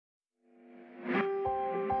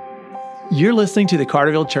You're listening to the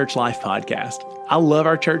Carterville Church Life Podcast. I love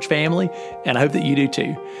our church family, and I hope that you do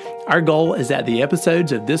too. Our goal is that the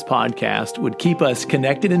episodes of this podcast would keep us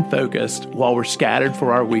connected and focused while we're scattered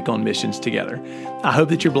for our week on missions together. I hope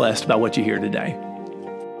that you're blessed by what you hear today.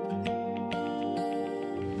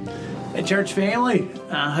 Hey, church family,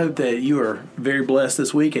 I hope that you are very blessed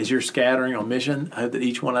this week as you're scattering on mission. I hope that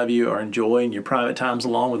each one of you are enjoying your private times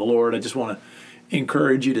along with the Lord. I just want to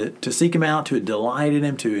encourage you to seek Him out, to delight in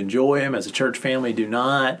Him, to enjoy Him as a church family. Do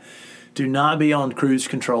not be on cruise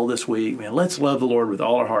control this week. Man, let's love the Lord with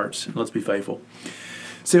all our hearts and let's be faithful.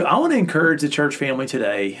 So I want to encourage the church family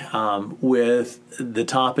today with the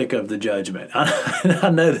topic of the judgment. I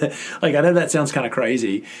know that sounds kind of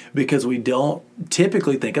crazy because we don't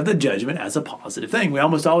typically think of the judgment as a positive thing. We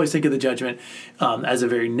almost always think of the judgment as a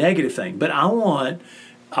very negative thing. But I want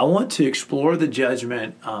to explore the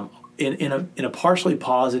judgment in a partially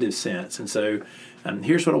positive sense. And so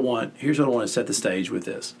here's what I want to set the stage with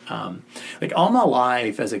this. Like all my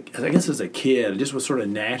life as a kid, I just was sort of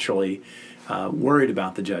naturally worried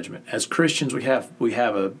about the judgment. As Christians, we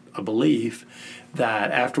have a belief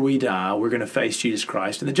that after we die, we're going to face Jesus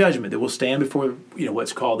Christ in the judgment, that we'll stand before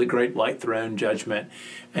what's called the Great White Throne Judgment,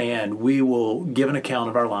 and we will give an account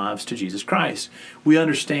of our lives to Jesus Christ. We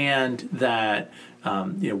understand that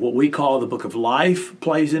what we call the Book of Life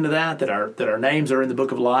plays into that our names are in the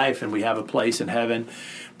Book of Life and we have a place in heaven.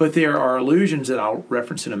 But there are allusions that I'll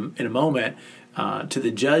reference in a moment to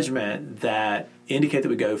the judgment that indicate that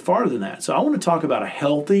we go farther than that. So I want to talk about a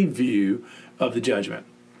healthy view of the judgment.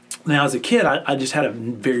 Now, as a kid, I just had a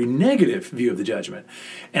very negative view of the judgment,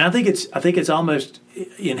 and I think it's almost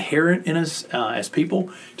inherent in us as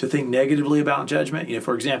people to think negatively about judgment.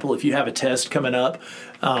 For example, if you have a test coming up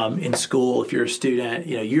in school, if you're a student,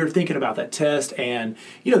 you're thinking about that test, and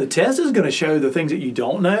the test is going to show the things that you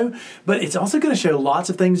don't know, but it's also going to show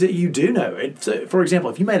lots of things that you do know. So, for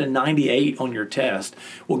example, if you made a 98 on your test,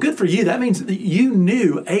 well, good for you. That means that you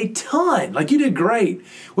knew a ton. Like you did great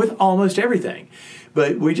with almost everything.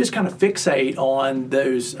 But we just kind of fixate on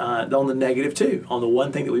those, on the negative too, on the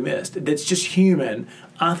one thing that we missed. That's just human,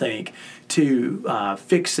 I think, to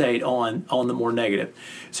fixate on the more negative.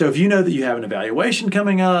 So if you know that you have an evaluation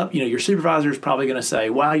coming up, your supervisor is probably going to say,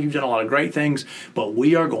 wow, you've done a lot of great things, but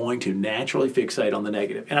we are going to naturally fixate on the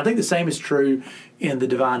negative. And I think the same is true in the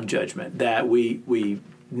divine judgment, that we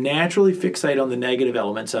naturally fixate on the negative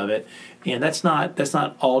elements of it, and that's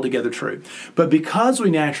not altogether true. But because we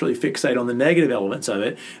naturally fixate on the negative elements of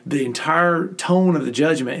it, the entire tone of the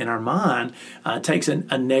judgment in our mind takes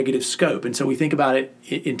a negative scope, and so we think about it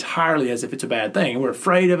entirely as if it's a bad thing, and we're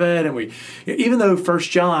afraid of it. And we, even though 1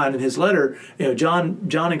 John in his letter, John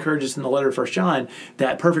encourages in the letter of 1 John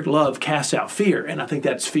that perfect love casts out fear, and I think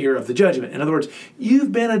that's fear of the judgment. In other words,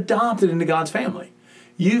 you've been adopted into God's family.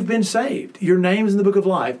 You've been saved. Your name is in the Book of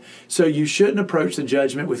Life, so you shouldn't approach the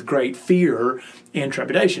judgment with great fear and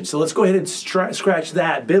trepidation. So let's go ahead and scratch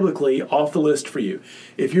that biblically off the list for you.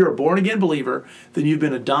 If you're a born-again believer, then you've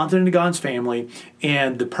been adopted into God's family,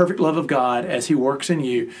 and the perfect love of God as He works in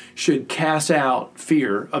you should cast out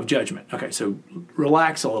fear of judgment. Okay, so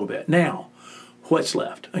relax a little bit. Now, what's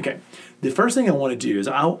left? Okay, the first thing I want to do is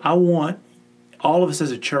I want all of us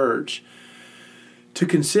as a church to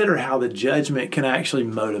consider how the judgment can actually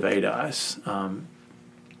motivate us.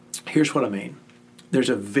 Here's what I mean. There's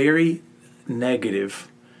a very negative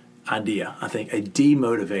idea, I think, a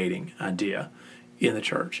demotivating idea in the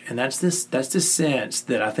church. And that's this sense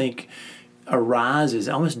that I think arises,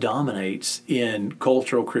 almost dominates in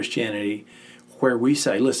cultural Christianity, where we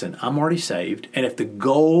say, listen, I'm already saved, and if the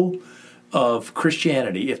goal of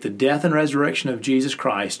Christianity, if the death and resurrection of Jesus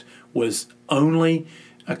Christ was only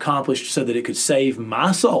accomplished so that it could save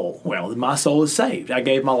my soul, well, my soul is saved. I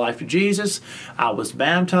gave my life to Jesus. I was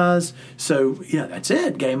baptized. So, that's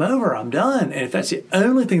it. Game over. I'm done. And if that's the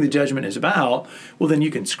only thing the judgment is about, well, then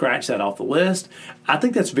you can scratch that off the list. I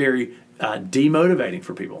think that's very demotivating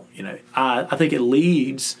for people. I think it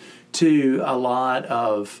leads to a lot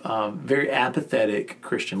of very apathetic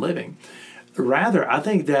Christian living. Rather, I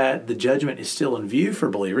think that the judgment is still in view for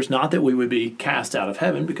believers, not that we would be cast out of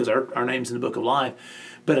heaven because our name's in the Book of Life.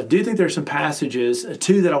 But I do think there's some passages,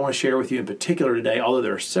 two that I want to share with you in particular today, although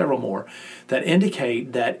there are several more, that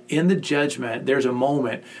indicate that in the judgment, there's a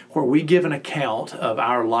moment where we give an account of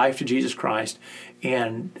our life to Jesus Christ,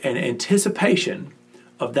 and an anticipation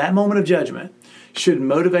of that moment of judgment should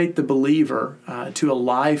motivate the believer to a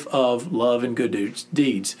life of love and good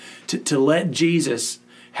deeds, to let Jesus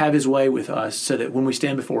have His way with us so that when we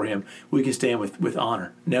stand before Him, we can stand with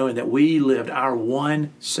honor, knowing that we lived our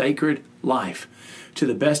one sacred life to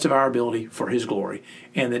the best of our ability for His glory.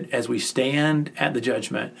 And that as we stand at the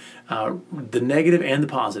judgment, the negative and the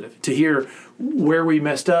positive, to hear where we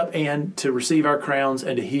messed up and to receive our crowns,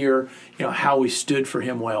 and to hear how we stood for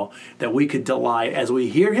Him well, that we could delight as we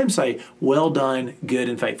hear Him say, "Well done, good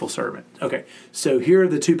and faithful servant." Okay, so here are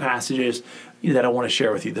the two passages that I want to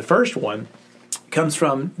share with you. The first one comes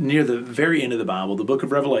from near the very end of the Bible, the book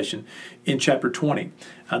of Revelation, in chapter 20.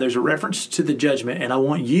 There's a reference to the judgment, and I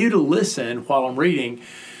want you to listen while I'm reading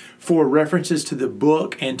for references to the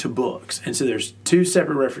book and to books. And so there's two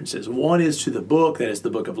separate references. One is to the book, that is the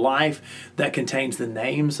book of life, that contains the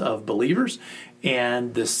names of believers.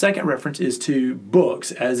 And the second reference is to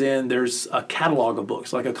books, as in there's a catalog of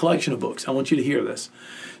books, like a collection of books. I want you to hear this.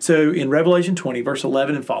 So in Revelation 20, verse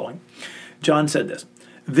 11 and following, John said this: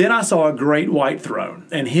 "Then I saw a great white throne,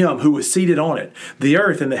 and Him who was seated on it. The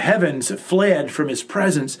earth and the heavens fled from His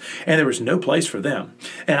presence, and there was no place for them.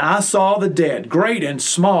 And I saw the dead, great and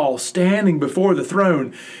small, standing before the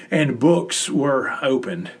throne, and books were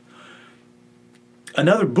opened."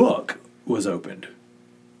 Another book was opened,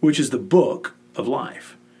 which is the book of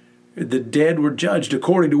life. The dead were judged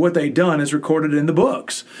according to what they'd done as recorded in the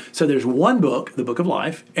books. So there's one book, the book of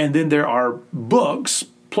life, and then there are books,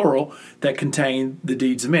 plural, that contain the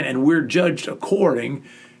deeds of men, and we're judged according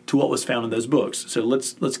to what was found in those books. So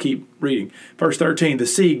let's keep reading. Verse 13, "The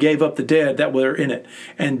sea gave up the dead that were in it,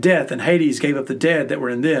 and death and Hades gave up the dead that were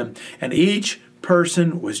in them, and each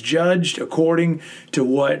person was judged according to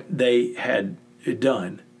what they had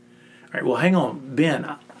done." All right, well, hang on, Ben.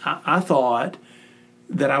 I thought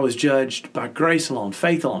that I was judged by grace alone,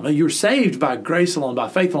 faith alone. No, you're saved by grace alone, by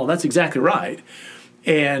faith alone. That's exactly right.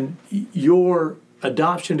 And your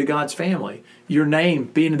adoption to God's family, your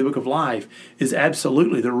name being in the book of life, is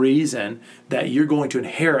absolutely the reason that you're going to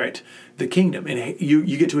inherit the kingdom. And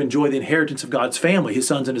you get to enjoy the inheritance of God's family, His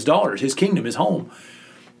sons and His daughters, His kingdom, His home,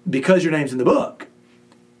 because your name's in the book.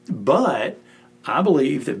 But I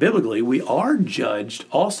believe that biblically we are judged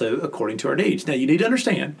also according to our deeds. Now, you need to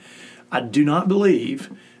understand, I do not believe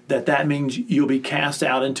that means you'll be cast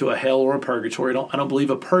out into a hell or a purgatory. I don't believe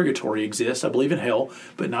a purgatory exists. I believe in hell,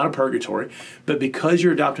 but not a purgatory. But because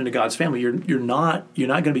you're adopted into God's family, you're not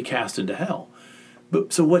going to be cast into hell.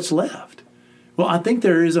 But so what's left? Well, I think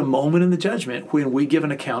there is a moment in the judgment when we give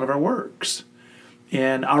an account of our works.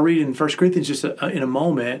 And I'll read in 1 Corinthians just in a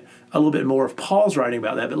moment a little bit more of Paul's writing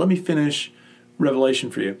about that. But let me finish Revelation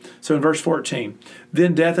for you. So in verse 14,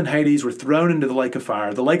 "Then death and Hades were thrown into the lake of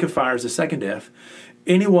fire." The lake of fire is the second death.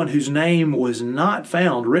 "Anyone whose name was not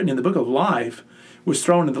found written in the book of life was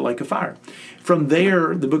thrown into the lake of fire." From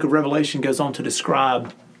there, the book of Revelation goes on to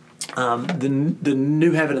describe the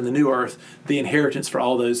new heaven and the new earth, the inheritance for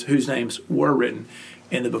all those whose names were written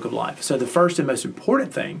in the book of life. So the first and most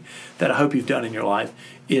important thing that I hope you've done in your life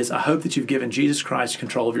is I hope that you've given Jesus Christ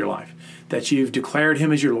control of your life, that you've declared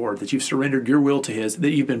Him as your Lord, that you've surrendered your will to His,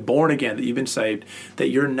 that you've been born again, that you've been saved, that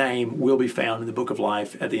your name will be found in the book of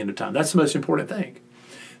life at the end of time. That's the most important thing.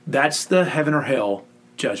 That's the heaven or hell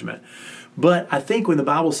judgment. But I think when the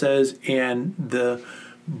Bible says, "And the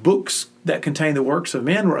books that contain the works of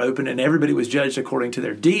men were opened, and everybody was judged according to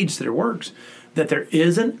their deeds, to their works," that there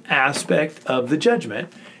is an aspect of the judgment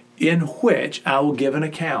in which I will give an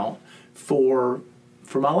account for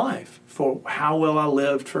my life, for how well I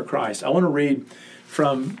lived for Christ. I want to read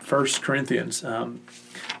from 1 Corinthians.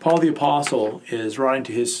 Paul the Apostle is writing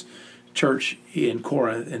to his church in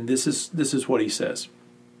Corinth, and this is what he says.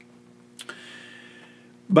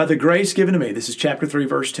 "By the grace given to me," this is chapter 3,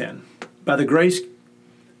 verse 10, "by the grace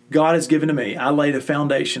God has given to me, I laid a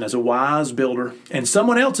foundation as a wise builder, and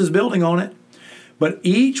someone else is building on it. But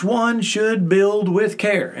each one should build with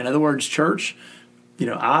care." In other words, church,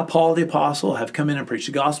 I, Paul the Apostle, have come in and preached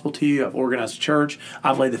the gospel to you. I've organized a church.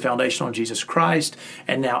 I've laid the foundation on Jesus Christ.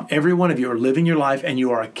 And now every one of you are living your life, and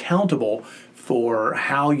you are accountable for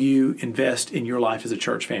how you invest in your life as a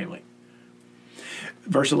church family.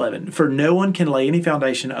 Verse 11, "For no one can lay any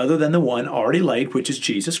foundation other than the one already laid, which is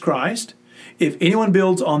Jesus Christ. If anyone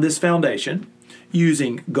builds on this foundation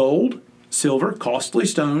using gold, silver, costly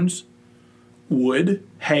stones, wood,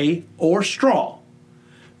 hay, or straw,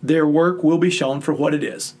 their work will be shown for what it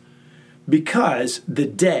is, because the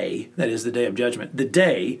day," that is the day of judgment, "the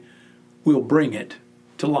day will bring it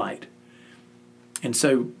to light." And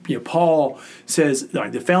so, Paul says,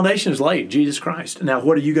 the foundation is laid, Jesus Christ. Now,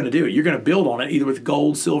 what are you going to do? You're going to build on it either with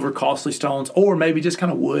gold, silver, costly stones, or maybe just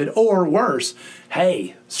kind of wood, or worse,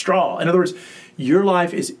 hay, straw. In other words, your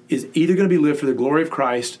life is either going to be lived for the glory of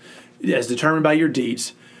Christ as determined by your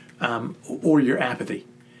deeds, or your apathy.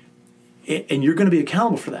 And you're going to be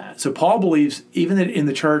accountable for that. So Paul believes, even in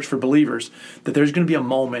the church for believers, that there's going to be a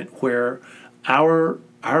moment where our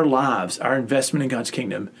lives, our investment in God's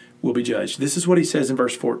kingdom will be judged. This is what he says in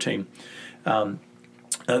verse 14.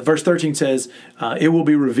 Verse 13 says, it will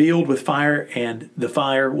be revealed with fire, and the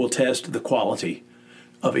fire will test the quality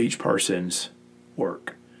of each person's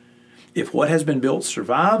work. If what has been built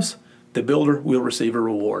survives, the builder will receive a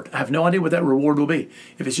reward. I have no idea what that reward will be.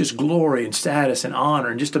 If it's just glory and status and honor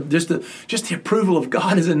and just the approval of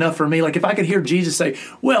God is enough for me. Like if I could hear Jesus say,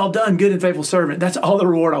 "Well done, good and faithful servant," that's all the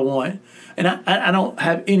reward I want. And I don't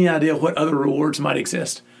have any idea what other rewards might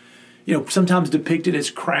exist. Sometimes depicted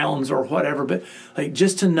as crowns or whatever, but like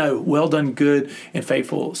just to know, "Well done, good and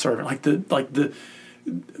faithful servant," like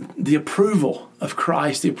the approval of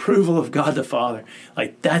Christ, the approval of God the Father,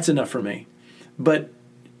 like that's enough for me. But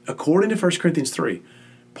according to 1 Corinthians 3,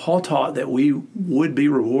 Paul taught that we would be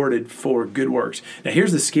rewarded for good works. Now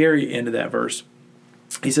here's the scary end of that verse.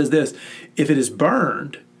 He says this, "If it is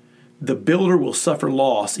burned, the builder will suffer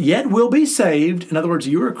loss, yet will be saved." In other words,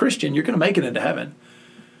 you're a Christian, you're going to make it into heaven.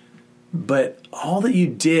 But all that you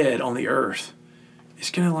did on the earth is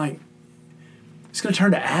going to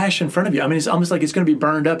turn to ash in front of you. I mean, it's almost like it's going to be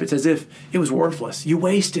burned up. It's as if it was worthless. You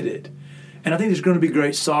wasted it. And I think there's going to be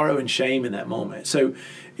great sorrow and shame in that moment. So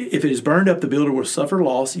if it is burned up, the builder will suffer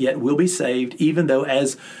loss, yet will be saved, even though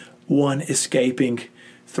as one escaping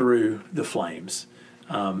through the flames.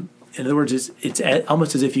 In other words, it's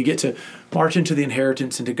almost as if you get to march into the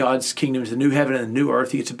inheritance, into God's kingdom, to the new heaven and the new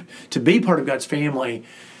earth. You get to be part of God's family.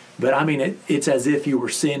 But I mean, it's as if you were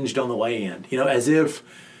singed on the way in. As if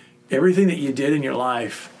everything that you did in your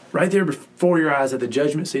life, right there before your eyes at the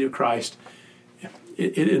judgment seat of Christ,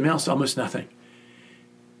 it amounts to almost nothing.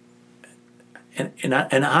 And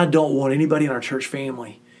I don't want anybody in our church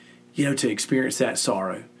family, to experience that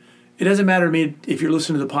sorrow. It doesn't matter to me if you're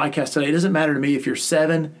listening to the podcast today. It doesn't matter to me if you're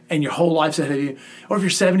 7 and your whole life's ahead of you, or if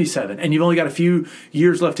you're 77 and you've only got a few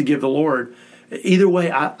years left to give the Lord. Either way,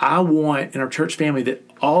 I want in our church family that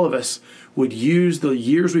all of us would use the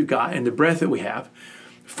years we've got and the breath that we have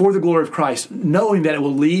for the glory of Christ, knowing that it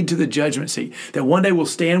will lead to the judgment seat, that one day we'll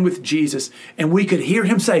stand with Jesus and we could hear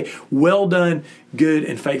him say, "Well done, good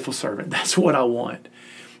and faithful servant." That's what I want.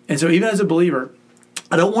 And so even as a believer,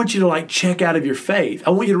 I don't want you to check out of your faith. I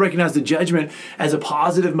want you to recognize the judgment as a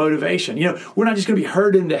positive motivation. We're not just going to be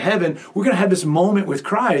herded into heaven. We're going to have this moment with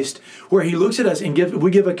Christ where he looks at us and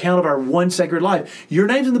we give account of our one sacred life. Your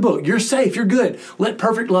name's in the book. You're safe. You're good. Let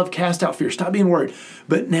perfect love cast out fear. Stop being worried.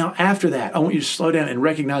 But now after that, I want you to slow down and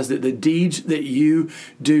recognize that the deeds that you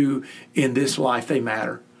do in this life, they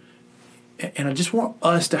matter. And I just want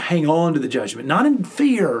us to hang on to the judgment, not in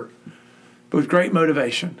fear, but with great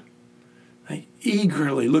motivation.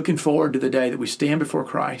 Eagerly looking forward to the day that we stand before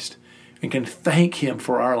Christ and can thank him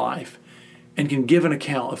for our life and can give an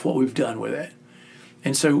account of what we've done with it.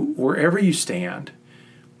 And so wherever you stand,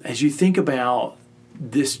 as you think about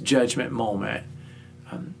this judgment moment,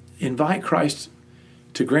 invite Christ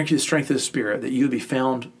to grant you the strength of the Spirit that you'll be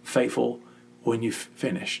found faithful when you've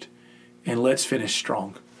finished. And let's finish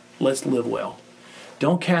strong. Let's live well.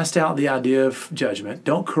 Don't cast out the idea of judgment.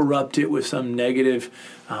 Don't corrupt it with some negative,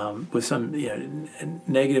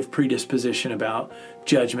 negative predisposition about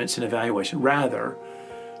judgments and evaluation. Rather,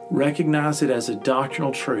 recognize it as a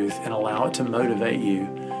doctrinal truth and allow it to motivate you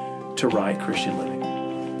to right Christian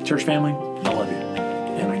living. Church family, I love you,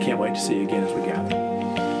 and I can't wait to see you again as we gather.